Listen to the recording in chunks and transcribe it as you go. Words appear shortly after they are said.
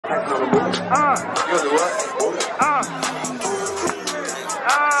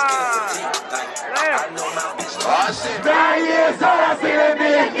Oh shit, 9 years old, I see that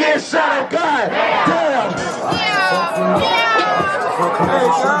nigga get shot. God damn.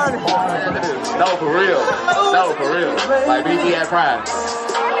 No, for real. No, for real. Like BG at Prime.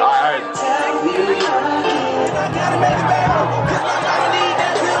 Alright.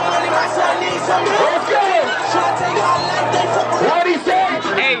 What he said?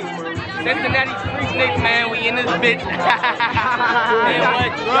 Hey, Cincinnati Freaknik, man, we in this bitch. Man,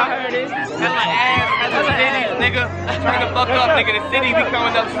 what? Y'all heard it? That's my ass. That's the city, nigga. Turn the fuck up, nigga. The city, we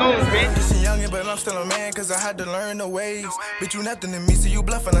coming up soon, bitch. But I'm still a man, cause I had to learn the ways. Bitch, you nothing to me, so you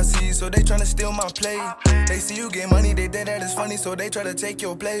bluffing, I see. So they tryna steal my play. They see you get money, they think that is funny, so they try to take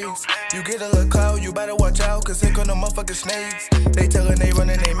your place. You get a little clout, you better watch out, cause here come the motherfucking snakes. They tellin' they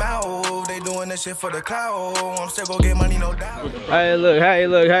running their mouth, they doing this shit for the clout. I'm still gon' get money, no doubt. Hey, look, hey,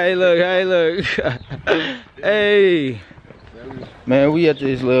 look, hey, look, hey, look. Hey. Man, we at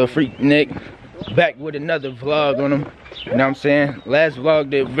this little Freaknik. Back with another vlog on them. You know what I'm saying? Last vlog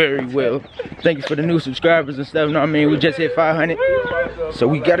did very well. Thank you for the new subscribers and stuff. You know what I mean? We just hit 500. So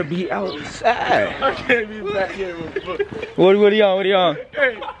we gotta be outside. I can't be back here with foot. What are you on? What are you on?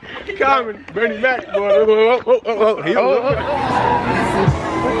 Hey, Carmen, Bernie Mac, boy.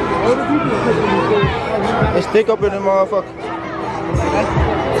 Let's stick up in the motherfucker.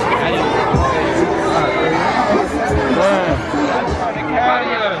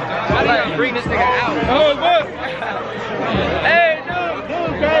 I like to bring this nigga out. Oh, look. Hey,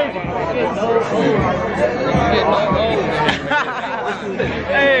 dude crazy.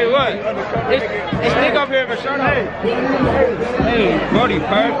 Hey, what? It's stick up here for sure. Hey, Brody,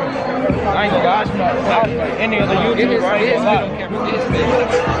 perfect. I ain't gonna lie, any other YouTuber, I ain't gonna lie.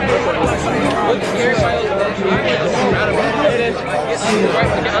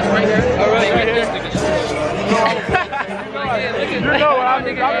 Right here. You know what I've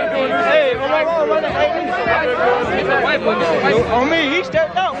been doing. Hey, on me, he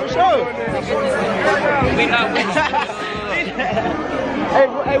stepped out for sure.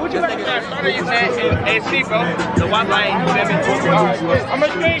 Hey, what you like to start you and see, bro? The white line, I'm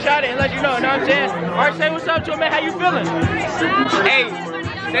gonna screenshot it and let you know what I'm saying? Alright, say what's up to him, man. How you feeling? Hey,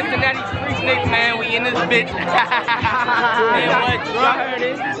 Cincinnati Freaknik, man, we in this bitch. Man, what? Y'all heard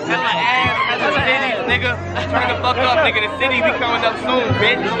it? That's my ass. That's the city, nigga. Turn the fuck up, nigga. The city, we coming up soon,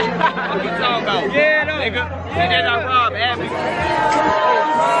 bitch. What you talking about? Yeah, no. Nigga. See that I rob Abby.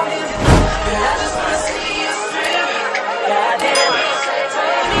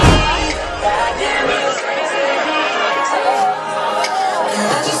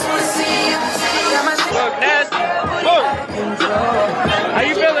 Look, nasty. Look. How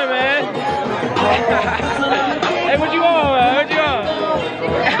you feeling, man? Hey, what you on, man? What you on?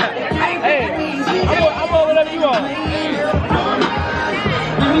 Hey, I'm on whatever you on.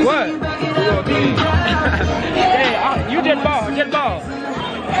 What? Hey, you just ball,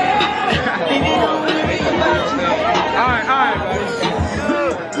 Alright, buddy.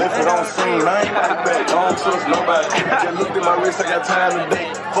 Left it on scene, I ain't got it back, I don't trust nobody. Just looked at my wrist, I got time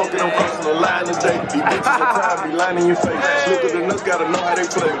today. Fuck it, I'm crossing the line today. These bitches got time, be lying in your face. Look at the nuts, gotta know how they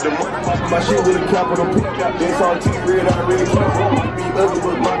play. The money, my shit with a capital P. This all T-red, I really can't. Be ugly,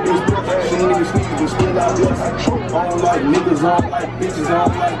 but my bitch broke. She niggas sneeze, but still I bless. I don't like niggas, I don't like bitches, I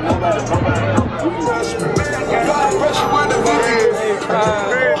don't like nobody.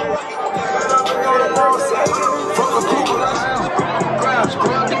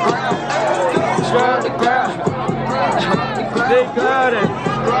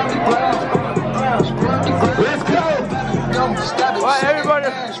 Let's go! What, everybody?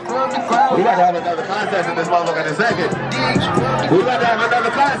 We got to have another contest in this motherfucker in a second. We got to have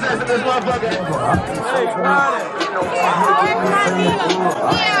another contest in this motherfucker. Hey, got it.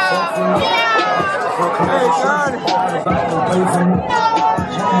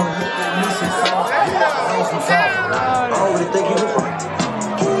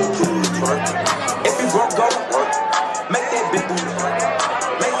 If you broke, go to work. Make that big booty.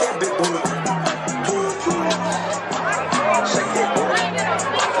 Make that big booty. Shake that booty.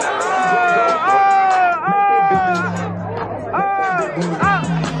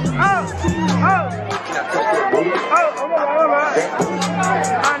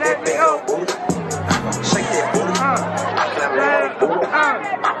 Shake that booty.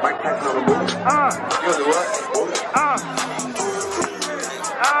 Right back on the booty. You do what?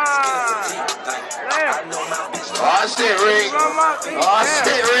 Oh shit, Rick. Oh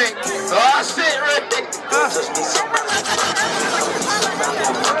shit, Rick. Oh shit, Rick.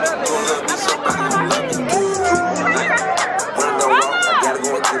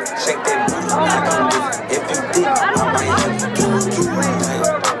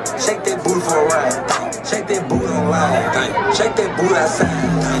 make that boot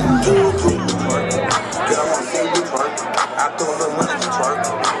outside. Do it, twerk. Girl, I wanna see you twerk. I throw a little money to twerk.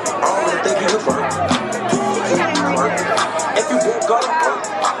 I don't really think you can twerk. Do it, twerk. If you won't go to work,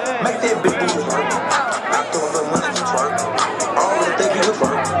 make that big booty twerk. I throw a little money to twerk. I don't really think you can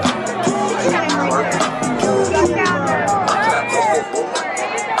twerk. Do it, twerk. Do it, twerk. Can I touch that boot?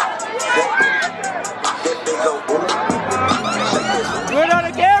 That big old boot. Do it on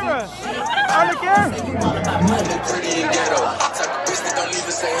the camera. On the camera. Pretty and ghetto. Type of bitch that don't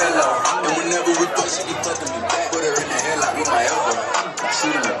even say hello. And whenever we fuck, she be fucking me back. Put her in the headlock with my elbow.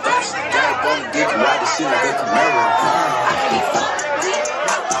 Shoot in the face. Got up on the dick and ride the shit like a Camaro.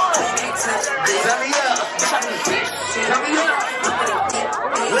 Turn me up. Turn me up.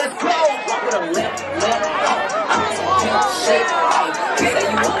 Let's go. Shit. Say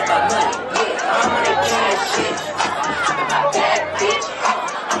you want about money. Yeah, I'm on that cash shit. I'm about that bitch.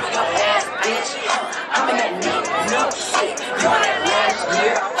 I'm in your ass, bitch. I'm in that no shit. You on that last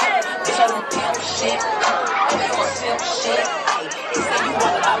year. Bitch, I don't pimp shit. I'm in your simp shit. They say you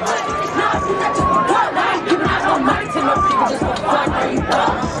want about money. Nah, you got to you not no money to no people just for fun. Are you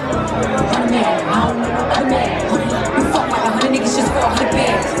dumb? I'm mad. You fuck like 100 niggas just for 100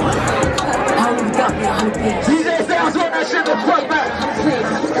 bands. I don't even got me 100 bands. DJ Styles, run that shit the fuck back.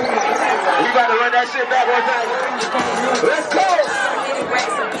 We about to run that shit back one time. Let's go.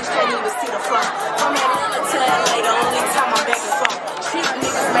 Racks and bitch can't even see the floor. From Atlanta to LA, the only time I'm back and forth. Cheap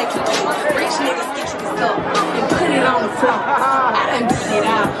niggas make you cheap. Rich niggas get you the stuff and put it on the floor. I done beat it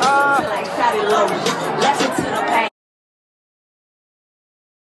out. Feel like shot it low. Laughing to the pain.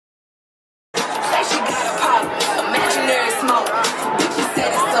 Say she got a pop, imaginary smoke. Bitches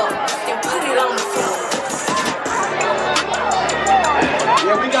said it's up and put it on the floor.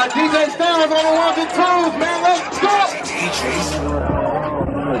 Yeah, we got DJ Styles on the ones and twos, man. Let's go.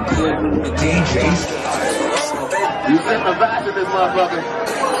 You set the vibe to this motherfucker.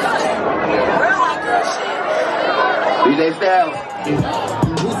 DJ Styles.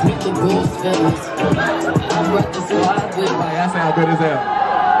 Who's with the ghost fellas? I brought this live with my That sound good as hell.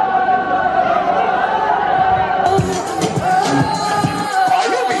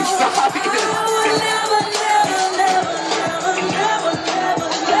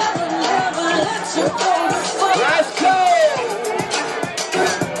 Let's go!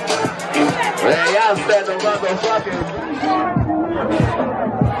 Man, y'all said the motherfucking.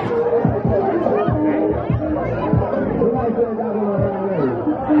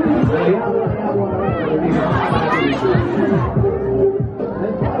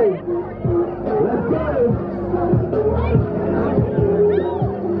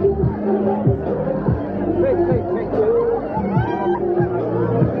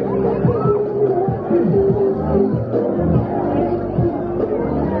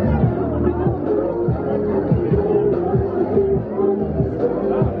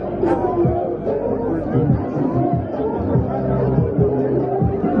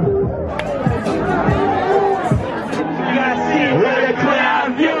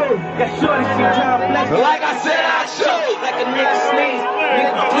 Like I said, I show like a nigga sneeze.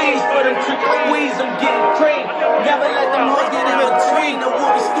 Nigga please for them trick squeeze, I'm getting cream. Never let them hoes get in between the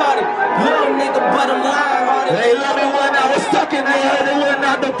war we started. Little nigga, but I'm lying hearted. They love me when I was stuck in there, they wouldn't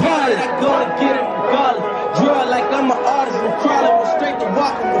have departed. I gonna get it regardless. Draw like I'm an artist, I'm crawling with straight to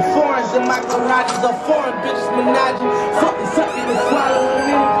walking with foreigns in my garages. Are foreign bitches menaging, fucking sucking and swallowing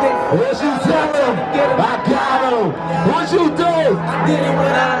anything. What you tell them? I got him. What you do? I did it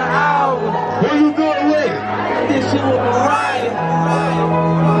without an hour. Who you doing with? This shit with Mariah.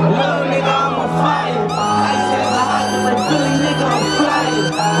 Little nigga, I'm on fire. I said the hospital, Philly nigga, I'm flying.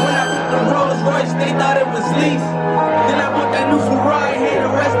 When I put the Rolls Royce, they thought it was lease. Then I put that new Ferrari, hey,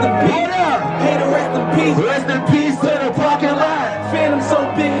 the rest in peace. Hey, the rest in peace. Rest in peace to the parking lot. Phantom so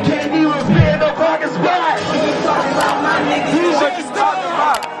big, Can't even fit in the parking spot. you talking about my niggas. You what you talking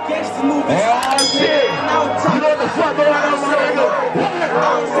about? Gangsta movies. Oh shit. You know what the fuck going on, my nigga?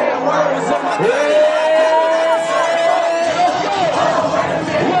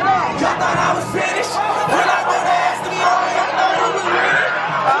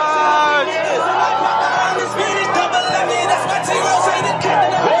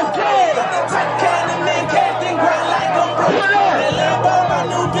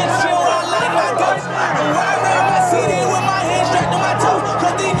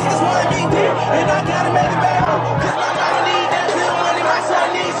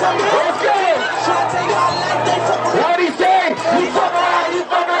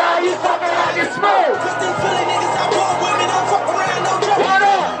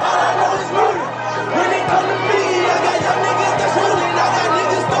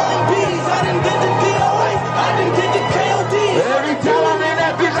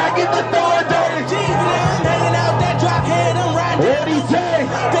 say?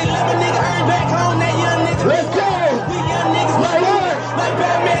 They love a nigga earn back home, that young nigga. Let's go. We young niggas like what? Like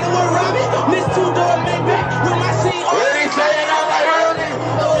Batman and Robin. This two-door make back with my seat. What he saying? I'm like, really?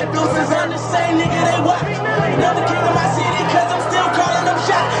 Oh, the deuces on the same nigga they watch. Never king of my city, cause I'm still calling them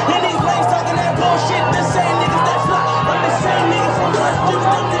shots. And these lanes talking that bullshit, the same niggas that flop. I'm the same niggas from Plus Juice,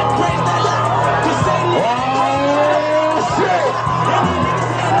 them that praise that lie. The same niggas. Oh, shit.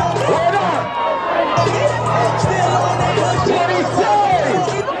 Hold on. Still on that bullshit. What he say?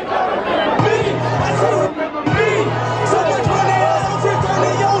 Me, I still remember me. So much money, I'm freaked on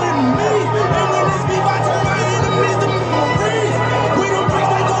the old and me. And when this beef, I turn my enemies to memories. We don't break,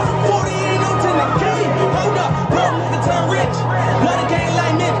 they go from 40, ain't no 10 to game. Hold up, broke nigga turn rich. Love the game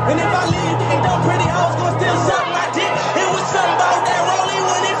like me. And if I leave, ain't no pretty hoes gonna still suck my dick. It was something about that rolling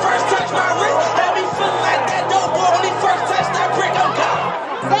when it first touched my wrist. Had me feeling like that dope boy when he first touched that brick. I'm gone.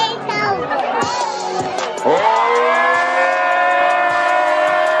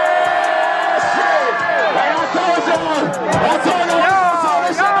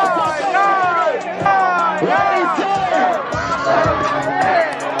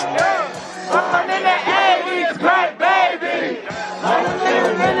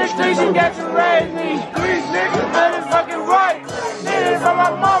 You got to raise me. These niggas better fucking right. Niggas from my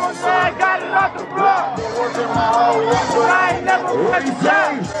mama said I got it off the block. I ain't never got the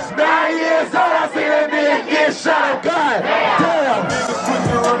shot. 9 years old, I see that nigga get shot. God damn.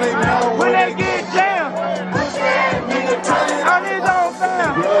 When they get jammed, on his own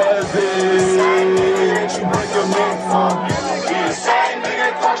fam.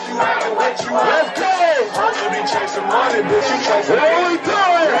 Let's go. Money, bitch, you chasing What we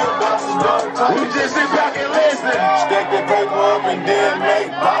doing? We just sit back and listen. Stack that paper up and then make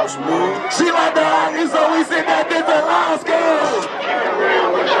boss moves. She like the artist, so we sit back in the law school.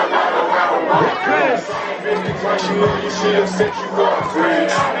 You see her set you up,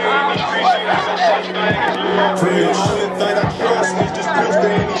 freeze. Freeze. Shouldn't think I can't sneak this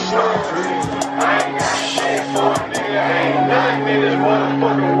pistol in these shorts. I ain't got shit for a nigga. Ain't nothing in this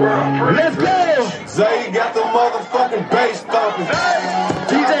motherfucking world. Let's go. Zay got the motherfucking bass thumping.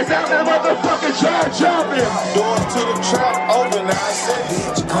 DJ sound the motherfucking trap jumping. Doors to the trap open. Now I said,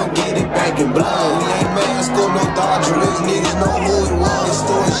 bitch, come get it back in blood. We ain't mask or no Dodger. These niggas know who it was. They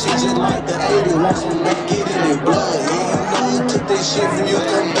storing shit just like the 80s. Watch them back get it in blood. Yeah, you know who took this shit from you.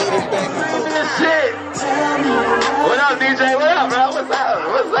 Come get it back. This shit. What up, DJ? What up, bro? What's up?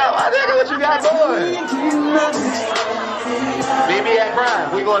 What's up? My nigga, what you got going? BB at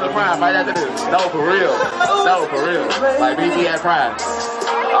Prime. We going to Prime right after this. No, for real. No, for real. Like BB at Prime.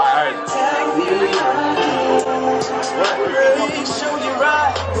 Alright.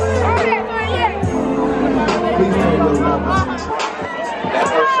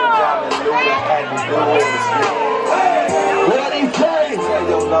 What he say?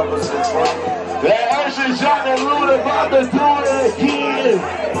 That Usher shot and Luda about to do it again.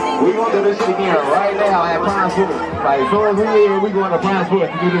 We gonna do this shit again right now at Prime Sports. Like, so as we here, we going to Prime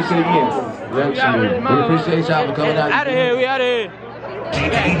Sports to do this shit again. We appreciate y'all for coming out. Out of here, we out of here.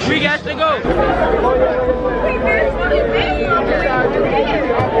 We got to go.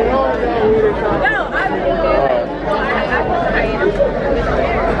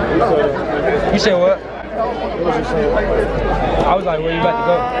 You said what? I was like, where you about to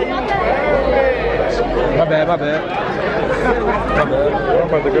go? My bad. I'm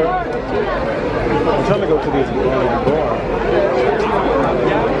about to go. I'm trying to go to this bar.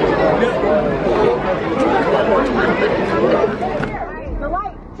 The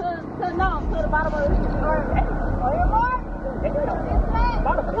right to the bottom of the street.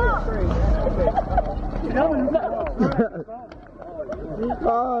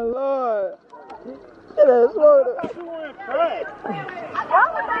 Oh, Lord. Get that soda.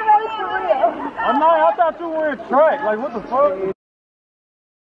 I thought you were wearing track. Like, what the fuck?